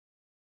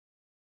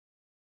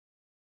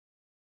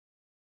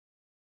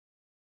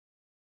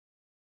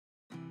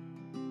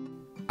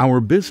Our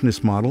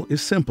business model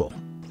is simple.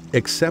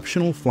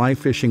 Exceptional fly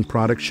fishing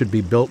products should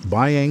be built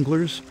by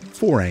anglers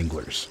for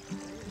anglers.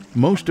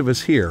 Most of us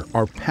here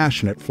are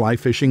passionate fly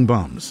fishing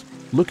bums,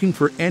 looking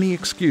for any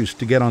excuse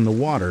to get on the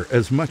water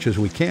as much as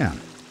we can.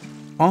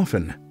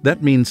 Often,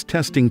 that means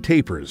testing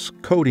tapers,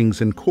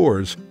 coatings, and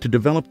cores to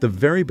develop the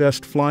very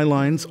best fly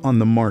lines on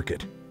the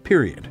market,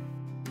 period.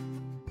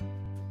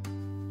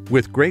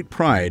 With great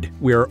pride,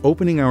 we are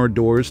opening our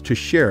doors to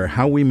share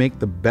how we make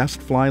the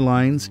best fly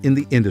lines in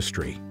the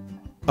industry.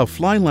 A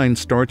fly line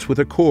starts with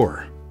a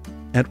core.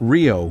 At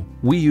RIO,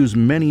 we use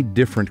many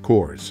different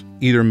cores,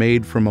 either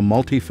made from a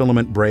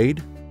multi-filament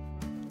braid,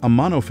 a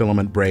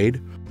monofilament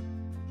braid,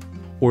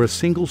 or a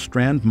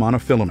single-strand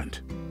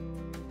monofilament.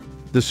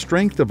 The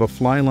strength of a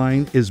fly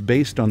line is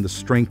based on the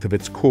strength of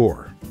its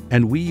core,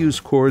 and we use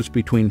cores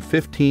between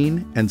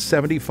 15 and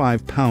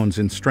 75 pounds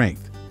in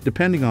strength,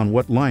 depending on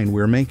what line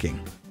we're making.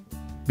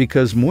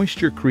 Because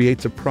moisture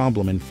creates a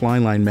problem in fly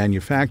line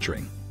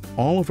manufacturing,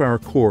 all of our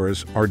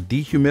cores are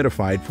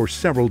dehumidified for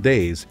several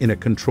days in a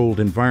controlled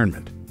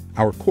environment,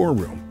 our core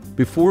room,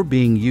 before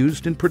being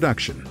used in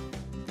production.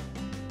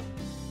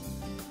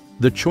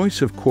 The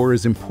choice of core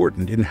is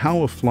important in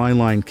how a fly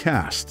line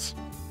casts.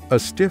 A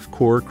stiff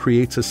core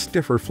creates a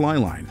stiffer fly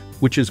line,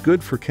 which is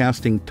good for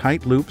casting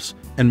tight loops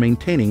and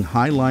maintaining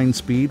high line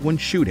speed when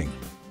shooting.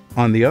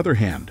 On the other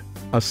hand,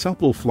 a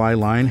supple fly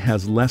line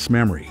has less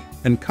memory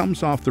and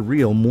comes off the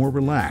reel more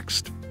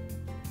relaxed.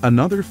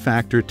 Another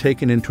factor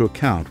taken into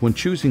account when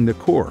choosing the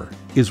core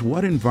is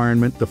what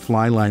environment the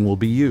fly line will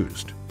be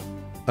used.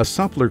 A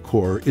suppler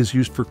core is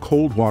used for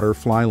cold water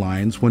fly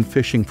lines when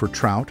fishing for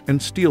trout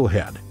and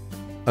steelhead.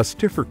 A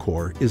stiffer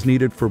core is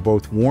needed for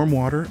both warm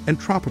water and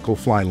tropical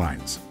fly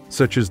lines,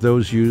 such as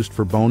those used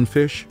for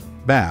bonefish,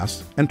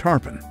 bass, and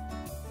tarpon.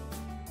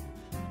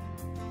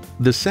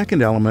 The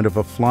second element of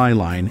a fly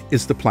line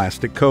is the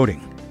plastic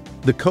coating.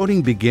 The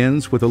coating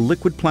begins with a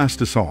liquid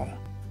plastisol,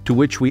 to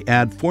which we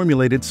add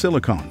formulated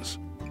silicones,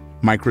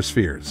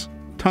 microspheres,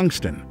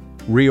 tungsten,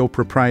 RIO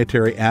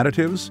proprietary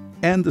additives,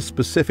 and the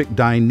specific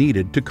dye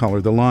needed to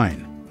color the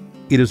line.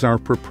 It is our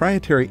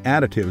proprietary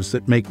additives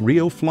that make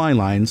RIO fly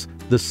lines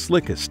the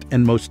slickest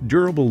and most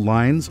durable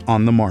lines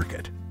on the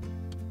market.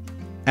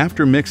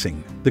 After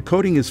mixing, the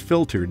coating is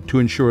filtered to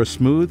ensure a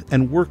smooth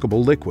and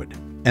workable liquid,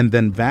 and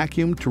then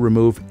vacuumed to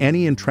remove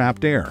any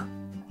entrapped air.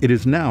 It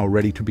is now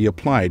ready to be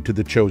applied to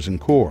the chosen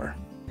core.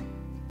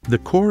 The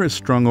core is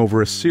strung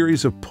over a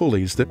series of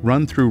pulleys that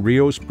run through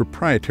RIO's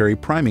proprietary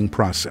priming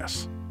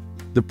process.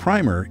 The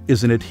primer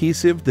is an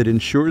adhesive that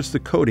ensures the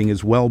coating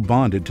is well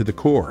bonded to the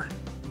core.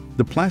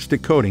 The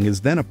plastic coating is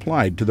then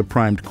applied to the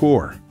primed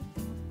core.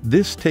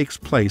 This takes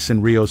place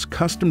in RIO's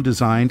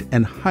custom-designed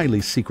and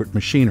highly secret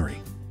machinery.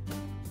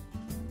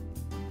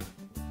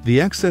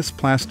 The excess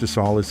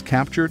plastisol is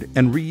captured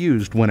and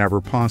reused whenever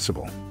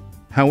possible.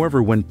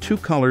 However, when two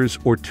colors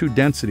or two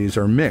densities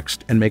are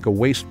mixed and make a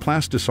waste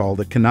plastisol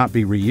that cannot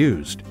be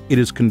reused, it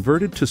is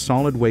converted to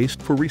solid waste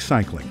for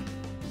recycling.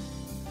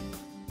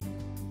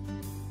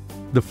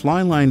 The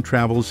fly line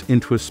travels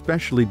into a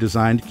specially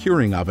designed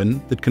curing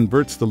oven that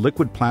converts the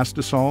liquid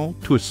plastisol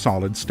to a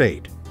solid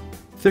state.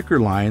 Thicker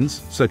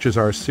lines, such as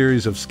our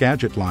series of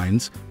Skagit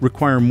lines,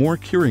 require more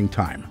curing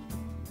time.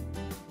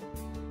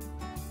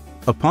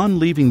 Upon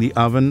leaving the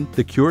oven,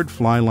 the cured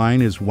fly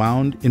line is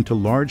wound into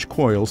large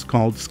coils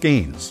called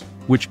skeins,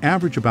 which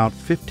average about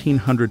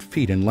 1,500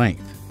 feet in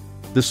length.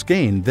 The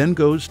skein then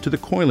goes to the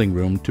coiling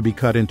room to be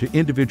cut into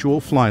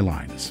individual fly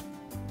lines.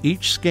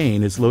 Each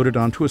skein is loaded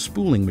onto a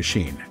spooling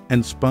machine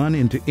and spun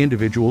into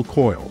individual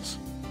coils.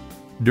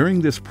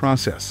 During this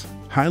process,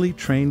 highly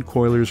trained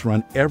coilers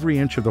run every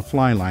inch of the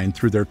fly line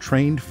through their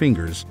trained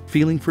fingers,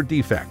 feeling for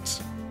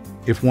defects.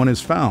 If one is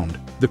found,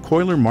 the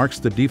coiler marks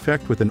the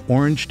defect with an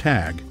orange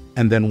tag,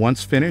 and then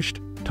once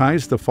finished,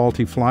 ties the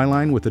faulty fly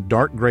line with a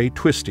dark gray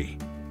twisty.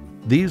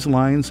 These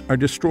lines are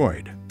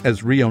destroyed,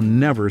 as RIO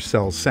never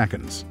sells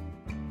seconds.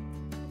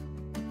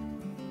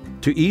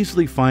 To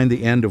easily find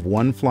the end of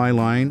one fly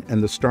line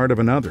and the start of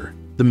another,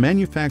 the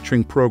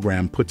manufacturing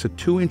program puts a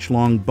 2-inch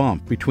long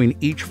bump between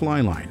each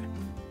fly line.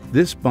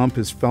 This bump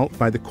is felt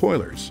by the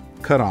coilers,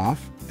 cut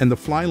off, and the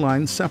fly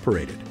line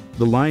separated.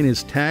 The line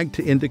is tagged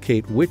to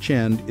indicate which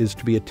end is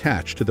to be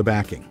attached to the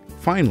backing.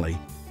 Finally,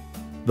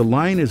 the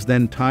line is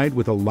then tied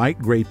with a light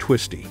gray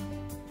twisty.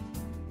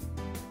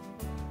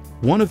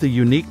 One of the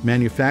unique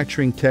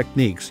manufacturing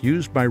techniques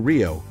used by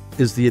RIO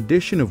is the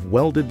addition of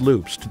welded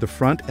loops to the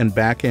front and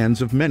back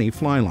ends of many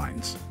fly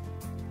lines.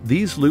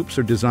 These loops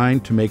are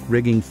designed to make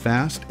rigging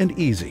fast and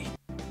easy.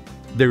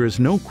 There is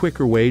no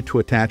quicker way to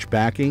attach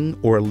backing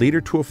or a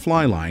leader to a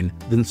fly line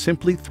than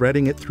simply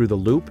threading it through the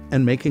loop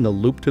and making a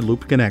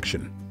loop-to-loop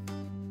connection.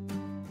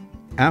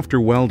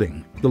 After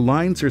welding, the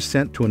lines are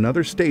sent to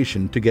another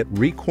station to get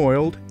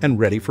recoiled and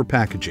ready for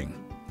packaging.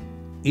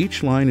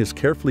 Each line is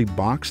carefully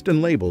boxed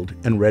and labeled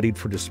and readied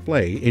for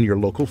display in your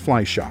local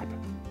fly shop.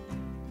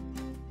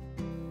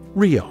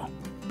 RIO,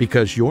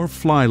 because your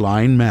fly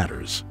line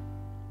matters.